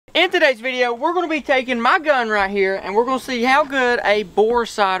In today's video, we're going to be taking my gun right here and we're going to see how good a bore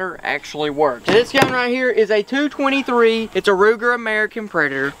sighter actually works. This gun right here is a 223. It's a Ruger American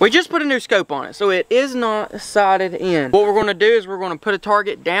Predator. We just put a new scope on it, so it is not sighted in. What we're going to do is we're going to put a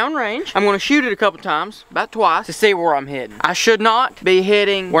target downrange. I'm going to shoot it a couple times, about twice, to see where I'm hitting. I should not be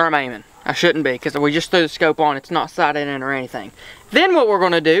hitting where I'm aiming. I shouldn't be, because we just threw the scope on. It's not sighted in or anything. Then what we're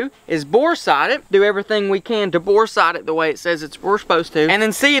going to do is bore sight it, do everything we can to bore sight it the way it says we're supposed to, and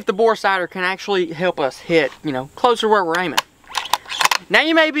then see if the bore sighter can actually help us hit, closer where we're aiming. Now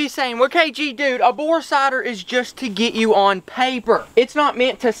you may be saying, well, KG, dude, a bore sighter is just to get you on paper. It's not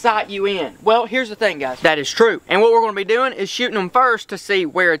meant to sight you in. Well, here's the thing, guys. That is true. And what we're going to be doing is shooting them first to see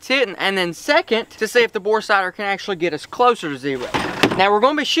where it's hitting, and then second to see if the bore sighter can actually get us closer to zero. Now we're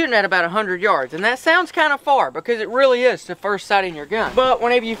going to be shooting at about 100 yards, and that sounds kind of far because it really is to first sighting your gun. But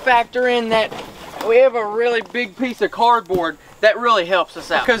whenever you factor in that we have a really big piece of cardboard, that really helps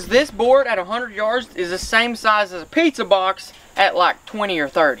us out. Because this board at 100 yards is the same size as a pizza box at like 20 or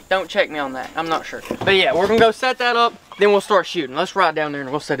 30. Don't check me on that. I'm not sure. But yeah, we're going to go set that up, then we'll start shooting. Let's ride down there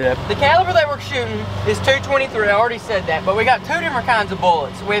and we'll set it up. The caliber that we're shooting is .223. I already said that, but we got two different kinds of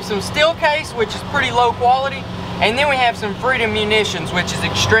bullets. We have some steel case, which is pretty low quality, and then we have some Freedom munitions, which is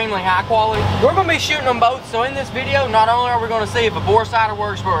extremely high quality. We're going to be shooting them both, so in this video, not only are we going to see if a bore sighter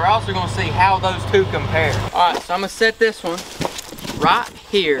works, but we're also going to see how those two compare. Alright, so I'm going to set this one right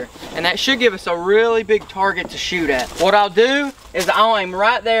here, and that should give us a really big target to shoot at. What I'll do is I'll aim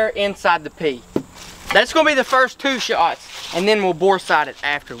right there inside the P. That's going to be the first two shots, and then we'll bore sight it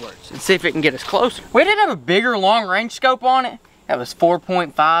afterwards and see if it can get us closer. We did have a bigger long range scope on it. That was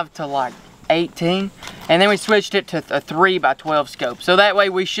 4.5 to like 18, and then we switched it to a 3x12 scope, so that way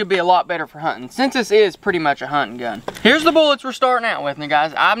we should be a lot better for hunting, since this is pretty much a hunting gun. Here's the bullets we're starting out with, now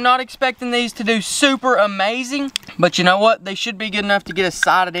guys. I'm not expecting these to do super amazing, but you know what, they should be good enough to get us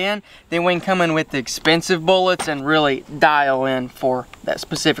sighted in. Then we can come in with the expensive bullets and really dial in for that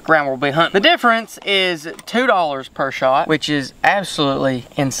specific round we'll be hunting. The difference is $2 per shot, which is absolutely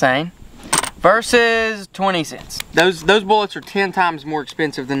insane, versus 20 cents. Those bullets are 10 times more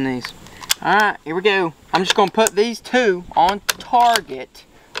expensive than these. Alright, here we go. I'm just going to put these two on target,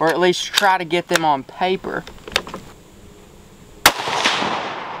 or at least try to get them on paper.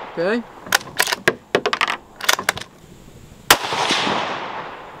 Okay.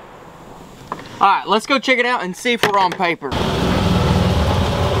 Alright, let's go check it out and see if we're on paper.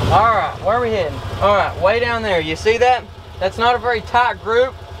 Alright, where are we heading? Alright, way down there. You see that? That's not a very tight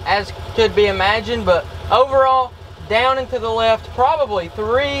group, as could be imagined, but overall, down and to the left, probably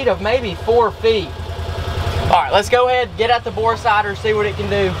 3 to maybe 4 feet. All right, let's go ahead, get out the bore sighter, see what it can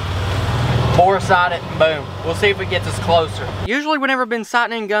do. Bore sight it, and boom. We'll see if it gets us closer. Usually whenever I've been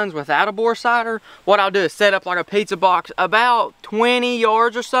sighting in guns without a bore sighter, what I'll do is set up like a pizza box about 20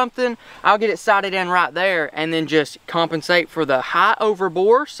 yards or something. I'll get it sighted in right there and then just compensate for the height over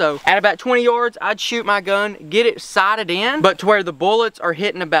bore. So at about 20 yards, I'd shoot my gun, get it sighted in, but to where the bullets are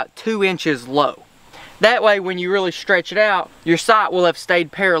hitting about 2 inches low. That way, when you really stretch it out, your sight will have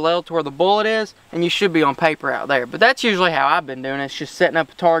stayed parallel to where the bullet is, and you should be on paper out there. But that's usually how I've been doing it. It's just setting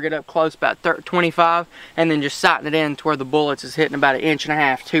up a target up close, about 25, and then just sighting it in to where the bullets is hitting about 1.5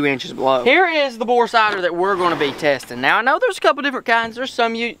 inches, 2 inches below. Here is the bore sighter that we're going to be testing. Now, I know there's a couple different kinds. There's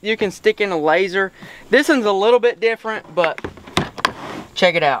some you can stick in a laser. This one's a little bit different, but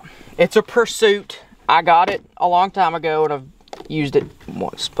check it out. It's a Pursuit. I got it a long time ago, and I've used it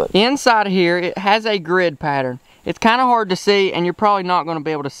once, but inside of here it has a grid pattern. It's kind of hard to see, and you're probably not going to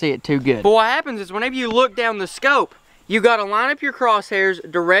be able to see it too good. But what happens is whenever you look down the scope, you got to line up your crosshairs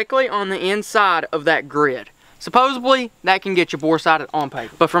directly on the inside of that grid. Supposedly that can get you bore sighted on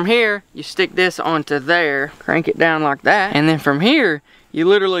paper, but from here you stick this onto there, crank it down like that, and then from here you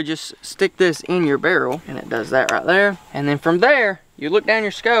literally just stick this in your barrel, and it does that right there. And then from there, you look down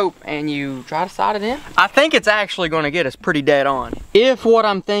your scope and you try to sight it in. I think it's actually going to get us pretty dead on, if what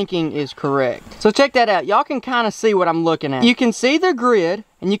I'm thinking is correct. So check that out. Y'all can kind of see what I'm looking at. You can see the grid,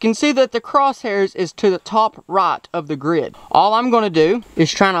 and you can see that the crosshairs is to the top right of the grid. All I'm going to do is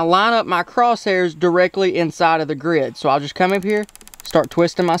trying to line up my crosshairs directly inside of the grid. So I'll just come up here, start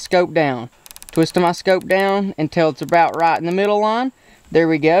twisting my scope down. Twisting my scope down until it's about right in the middle line. There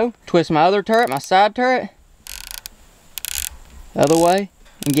we go. Twist my other turret, my side turret, the other way,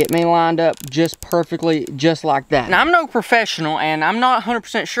 and get me lined up just perfectly, just like that. Now, I'm no professional, and I'm not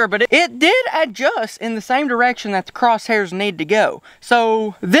 100% sure, but it did adjust in the same direction that the crosshairs need to go.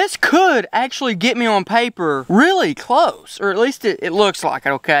 So this could actually get me on paper really close, or at least it looks like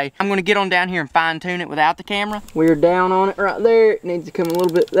it, okay? I'm gonna get on down here and fine tune it without the camera. We're down on it right there. It needs to come a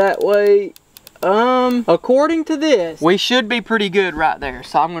little bit that way. according to this, we should be pretty good right there.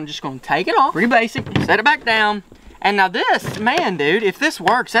 So I'm just gonna take it off, pretty basic, set it back down. And now this, man, dude, if this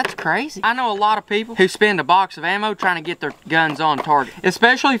works, that's crazy. I know a lot of people who spend a box of ammo trying to get their guns on target.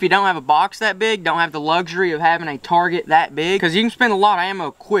 Especially if you don't have a box that big, don't have the luxury of having a target that big, because you can spend a lot of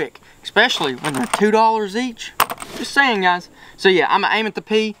ammo quick, especially when they're $2 each. Just saying, guys. So yeah, I'm gonna aim at the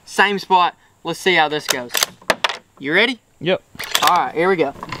P, same spot. Let's see how this goes. You ready? Yep. All right, here we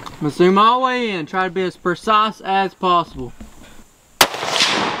go. I'm gonna zoom all the way in, try to be as precise as possible.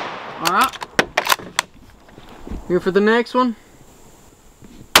 All right. Here for the next one.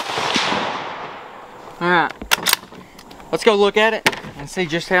 All right. Let's go look at it and see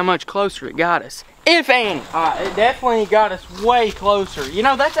just how much closer it got us, if any. All right, it definitely got us way closer. You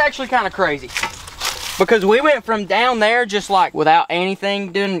know, that's actually kind of crazy, because we went from down there just like without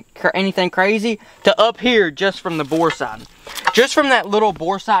anything, doing anything crazy, to up here just from the bore sighting. Just from that little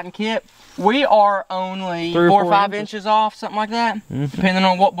bore sighting kit, we are only 4 or 5 inches off, something like that, depending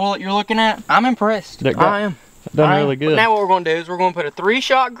on what bullet you're looking at. I'm impressed. I am. Done really good. Now what we're going to do is we're going to put a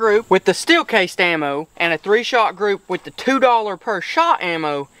 3-shot group with the steel cased ammo and a 3-shot group with the $2 per shot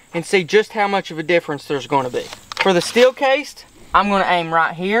ammo and see just how much of a difference there's going to be. For the steel cased, I'm going to aim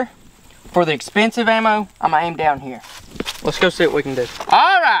right here. For the expensive ammo, I'm going to aim down here. Let's go see what we can do.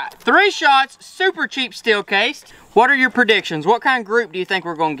 All right, 3 shots, super cheap steel cased. What are your predictions? What kind of group do you think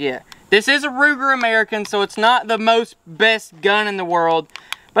we're going to get? This is a Ruger American, so it's not the most best gun in the world,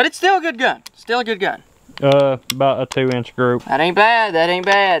 but it's still a good gun. Still a good gun. About a 2-inch group. That ain't bad, that ain't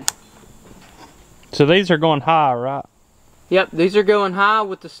bad. So these are going high, right? Yep, these are going high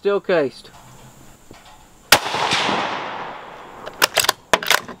with the steel cased.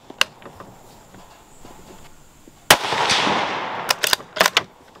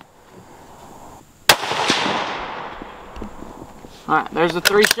 Alright, there's the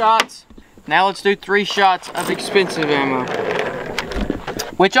 3 shots. Now let's do 3 shots of expensive ammo,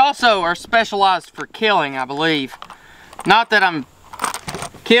 which also are specialized for killing, I believe. Not that I'm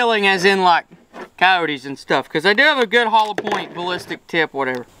killing as in like coyotes and stuff, because they do have a good hollow point ballistic tip,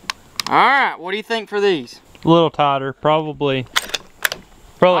 whatever. Alright, what do you think for these? A little tighter, probably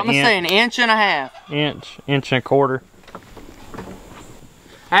I'm gonna say 1.5 inches. Inch and a quarter.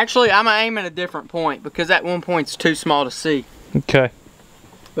 Actually, I'm gonna aim at a different point, because that one point's too small to see. Okay.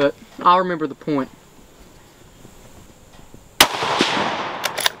 But I'll remember the point.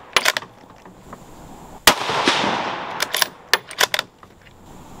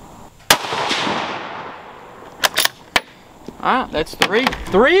 Alright, that's 3.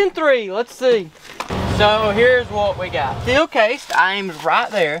 3 and 3, let's see. So here's what we got. Steel cased, I aimed right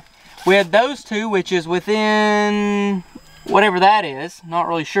there. We had those 2, which is within whatever that is, not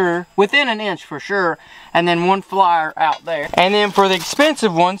really sure. Within 1 inch for sure. And then 1 flyer out there. And then for the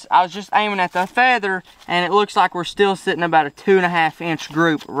expensive ones, I was just aiming at the feather, and it looks like we're still sitting about a 2.5 inch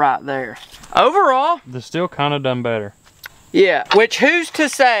group right there. Overall, they're still kind of done better. Yeah, which who's to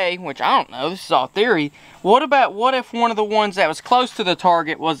say, which I don't know, this is all theory, what if one of the ones that was close to the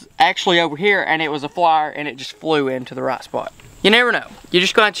target was actually over here and it was a flyer and it just flew into the right spot? You never know. You're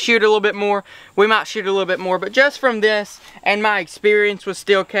just going to have to shoot a little bit more. We might shoot a little bit more, but just from this and my experience with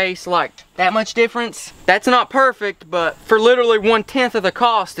steel case, like that much difference, that's not perfect, but for literally 1/10 of the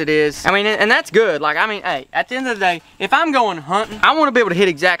cost it is. I mean, and that's good. Like, I mean, hey, at the end of the day, if I'm going hunting, I want to be able to hit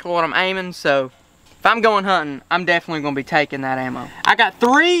exactly what I'm aiming, so if I'm going hunting, I'm definitely going to be taking that ammo. I got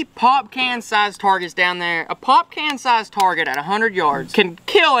 3 pop can size targets down there. A pop can size target at 100 yards can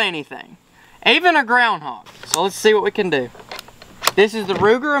kill anything, even a groundhog. So let's see what we can do. This is the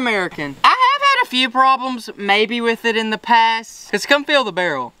Ruger American. I have had a few problems maybe with it in the past. Cause come feel the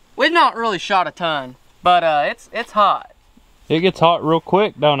barrel. We've not really shot a ton, but it's hot. It gets hot real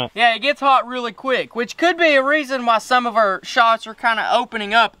quick, don't it? Yeah, it gets hot really quick, which could be a reason why some of our shots are kind of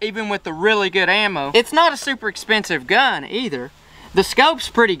opening up even with the really good ammo. It's not a super expensive gun either. The scope's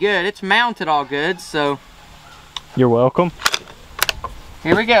pretty good. It's mounted all good, so. You're welcome.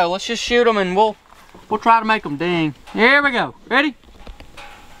 Here we go. Let's just shoot them and we'll try to make them ding. Here we go. Ready?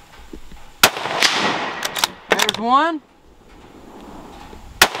 There's 1,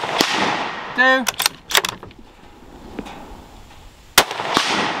 2, and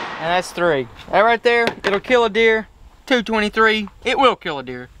that's 3. That right there, it'll kill a deer. 223, it will kill a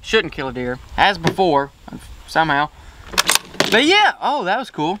deer. Shouldn't kill a deer, as before, somehow. But yeah, oh, that was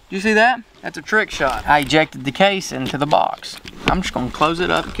cool. Did you see that? That's a trick shot. I ejected the case into the box. I'm just gonna close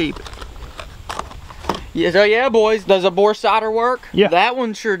it up and keep it. Yeah, so yeah, boys, does a bore sighter work? Yeah. That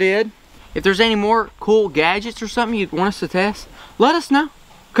one sure did. If there's any more cool gadgets or something you'd want us to test, let us know.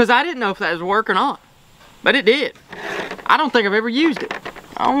 Because I didn't know if that was working or not. But it did. I don't think I've ever used it.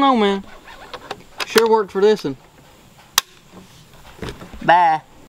 I don't know, man. Sure worked for this one. Bye.